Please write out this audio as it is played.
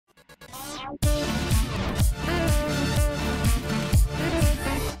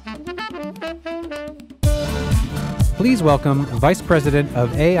Please welcome Vice President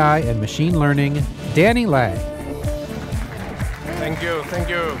of AI and Machine Learning, Danny Lange. Thank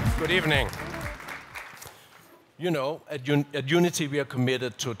you. Good evening. You know, at Unity, we are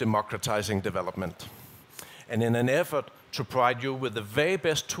committed to democratizing development. And in an effort to provide you with the very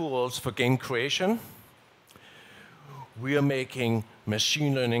best tools for game creation, we are making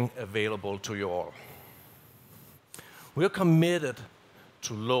machine learning available to you all. We are committed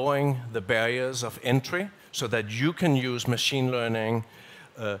to lowering the barriers of entry so that you can use machine learning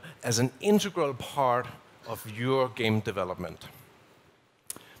as an integral part of your game development.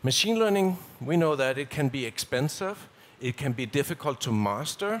 Machine learning, we know that it can be expensive, it can be difficult to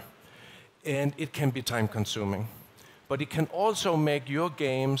master, and it can be time-consuming. But it can also make your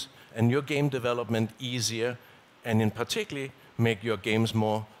games and your game development easier, and in particular, make your games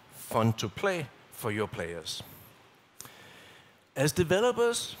more fun to play for your players. As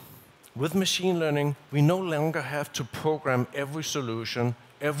developers, with machine learning, we no longer have to program every solution,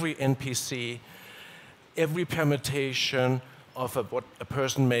 every NPC, every permutation of how a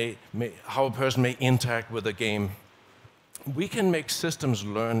person may interact with a game. We can make systems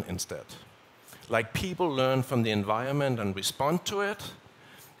learn instead. Like people learn from the environment and respond to it,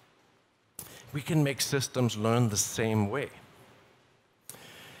 we can make systems learn the same way.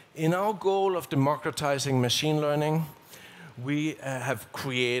 In our goal of democratizing machine learning, we have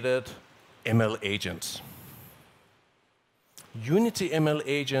created ML agents. Unity ML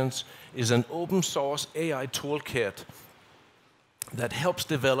agents is an open source AI toolkit that helps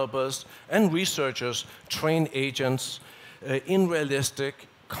developers and researchers train agents in realistic,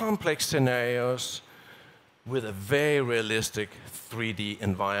 complex scenarios with a very realistic 3D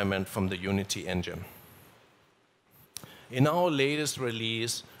environment from the Unity engine. In our latest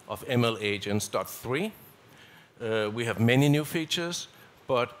release of ML Agents .3, we have many new features,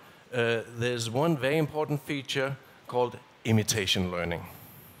 but there's one very important feature called imitation learning.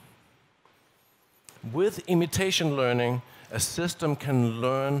 With imitation learning, a system can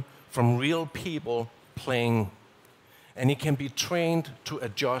learn from real people playing, and it can be trained to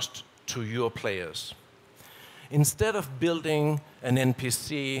adjust to your players. Instead of building an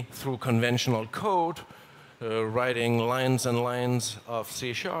NPC through conventional code, writing lines and lines of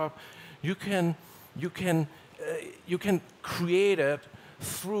C#, you can create it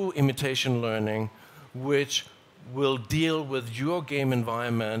through imitation learning, which will deal with your game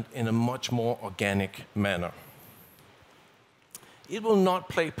environment in a much more organic manner. It will not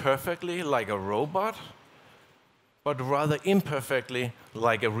play perfectly like a robot, but rather imperfectly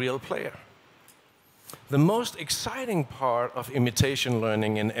like a real player. The most exciting part of imitation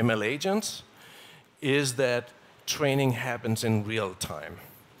learning in ML agents is that training happens in real time.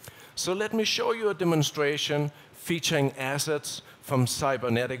 So let me show you a demonstration featuring assets from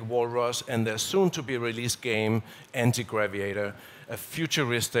Cybernetic Walrus and their soon-to-be-released game, Anti-Graviator, a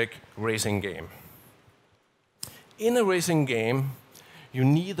futuristic racing game. In a racing game, you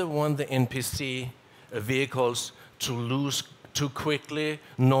neither want the NPC vehicles to lose too quickly,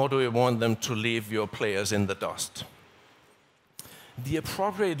 nor do you want them to leave your players in the dust. The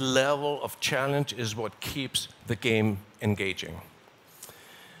appropriate level of challenge is what keeps the game engaging.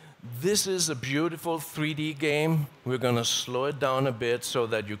 This is a beautiful 3D game. We're going to slow it down a bit so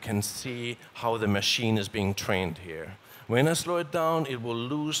that you can see how the machine is being trained here. When I slow it down, it will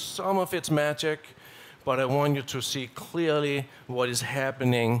lose some of its magic, but I want you to see clearly what is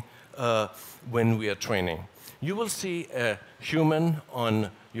happening when we are training. You will see a human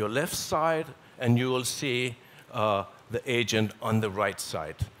on your left side, and you will see the agent on the right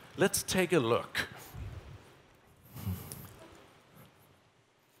side. Let's take a look.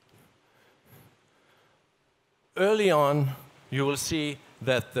 Early on, you will see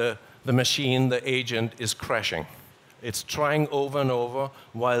that the machine, the agent, is crashing. It's trying over and over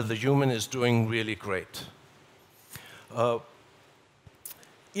while the human is doing really great.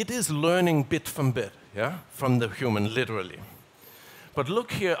 It is learning bit from bit, yeah, from the human, literally. But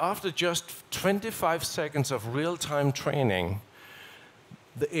look here, after just 25 seconds of real-time training,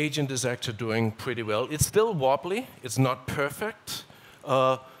 the agent is actually doing pretty well. It's still wobbly, it's not perfect,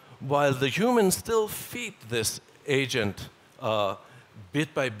 while the humans still feed this agent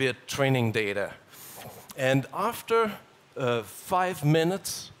bit by bit training data. And after 5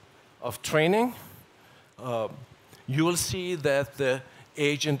 minutes of training, you will see that the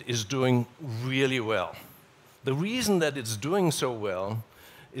agent is doing really well. The reason that it's doing so well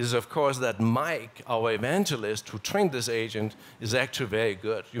is, of course, that Mike, our evangelist who trained this agent, is actually very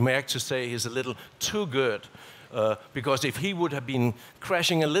good. You may actually say he's a little too good, because if he would have been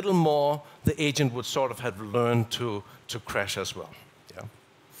crashing a little more, the agent would sort of have learned to crash as well. Yeah.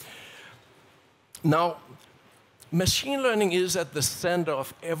 Now, Machine learning is at the center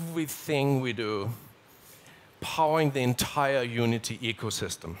of everything we do, powering the entire Unity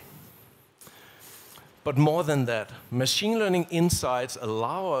ecosystem. But more than that, machine learning insights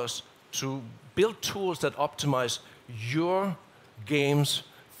allow us to build tools that optimize your games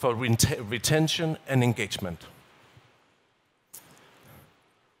for retention and engagement.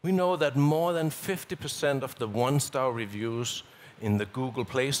 We know that more than 50% of the one-star reviews in the Google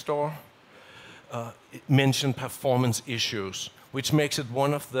Play Store mention performance issues, which makes it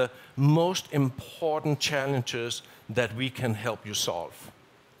one of the most important challenges that we can help you solve.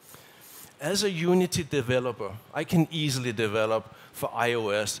 As a Unity developer, I can easily develop for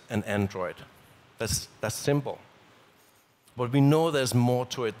iOS and Android. That's simple. But we know there's more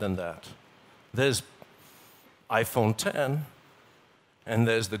to it than that. There's iPhone 10, and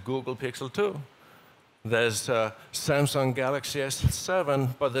there's the Google Pixel 2. There's Samsung Galaxy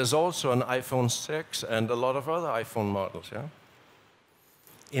S7, but there's also an iPhone 6 and a lot of other iPhone models. Yeah?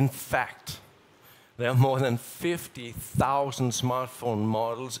 In fact, there are more than 50,000 smartphone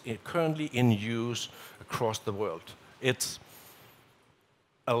models currently in use across the world. It's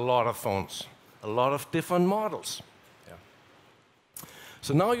a lot of phones, a lot of different models. Yeah.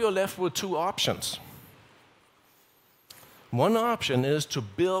 So now you're left with two options. One option is to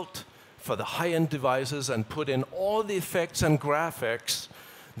build for the high-end devices and put in all the effects and graphics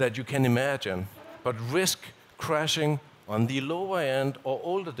that you can imagine, but risk crashing on the lower-end or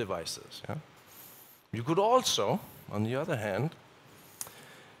older devices. Yeah? You could also, on the other hand,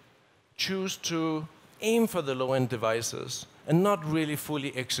 choose to aim for the low-end devices and not really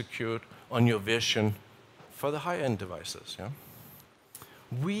fully execute on your vision for the high-end devices. Yeah?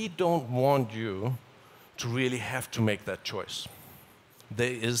 We don't want you to really have to make that choice.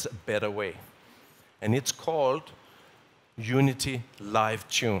 There is a better way, and it's called Unity Live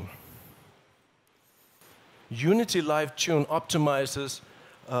Tune. Unity Live Tune optimizes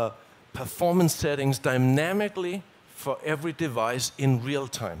performance settings dynamically for every device in real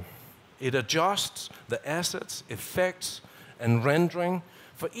time. It adjusts the assets, effects, and rendering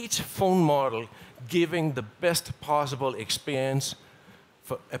for each phone model, giving the best possible experience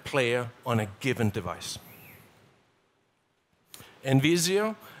for a player on a given device.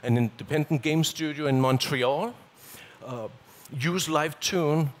 Envisio, an independent game studio in Montreal, use Live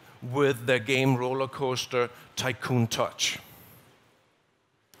Tune with their game roller coaster Tycoon Touch.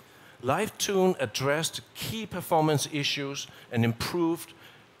 Live Tune addressed key performance issues and improved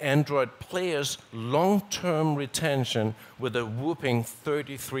Android players' long-term retention with a whopping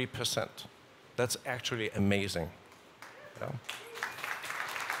 33%. That's actually amazing. Yeah.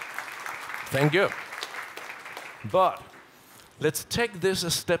 Thank you. But let's take this a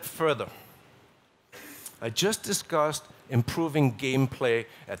step further. I just discussed improving gameplay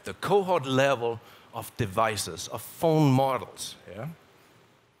at the cohort level of devices, of phone models. Yeah?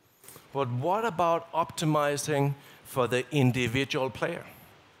 But what about optimizing for the individual player?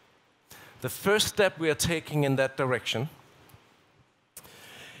 The first step we are taking in that direction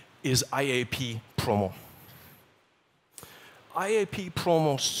is IAP Promo. IAP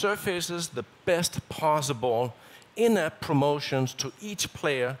Promo surfaces the best possible in-app promotions to each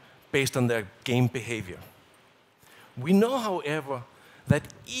player based on their game behavior. We know, however, that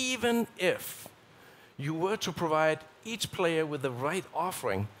even if you were to provide each player with the right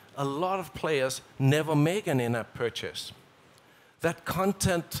offering, a lot of players never make an in-app purchase. That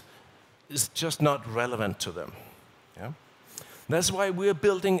content is just not relevant to them. Yeah? That's why we're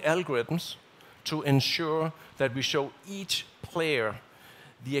building algorithms to ensure that we show each player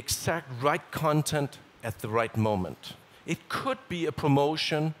the exact right content at the right moment. It could be a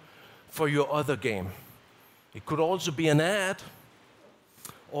promotion for your other game. It could also be an ad,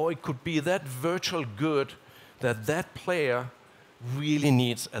 or it could be that virtual good that that player really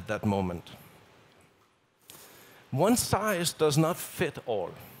needs at that moment. One size does not fit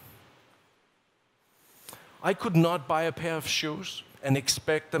all. I could not buy a pair of shoes and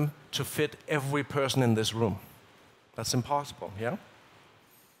expect them to fit every person in this room. That's impossible, yeah?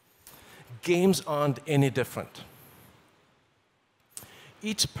 Games aren't any different.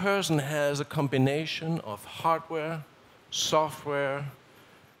 Each person has a combination of hardware, software,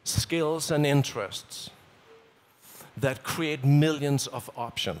 skills, and interests that create millions of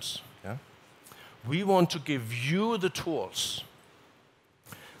options. Yeah? We want to give you the tools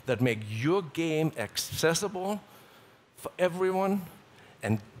that make your game accessible for everyone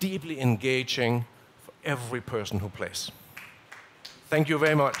and deeply engaging for every person who plays. Thank you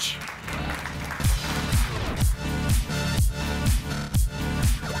very much.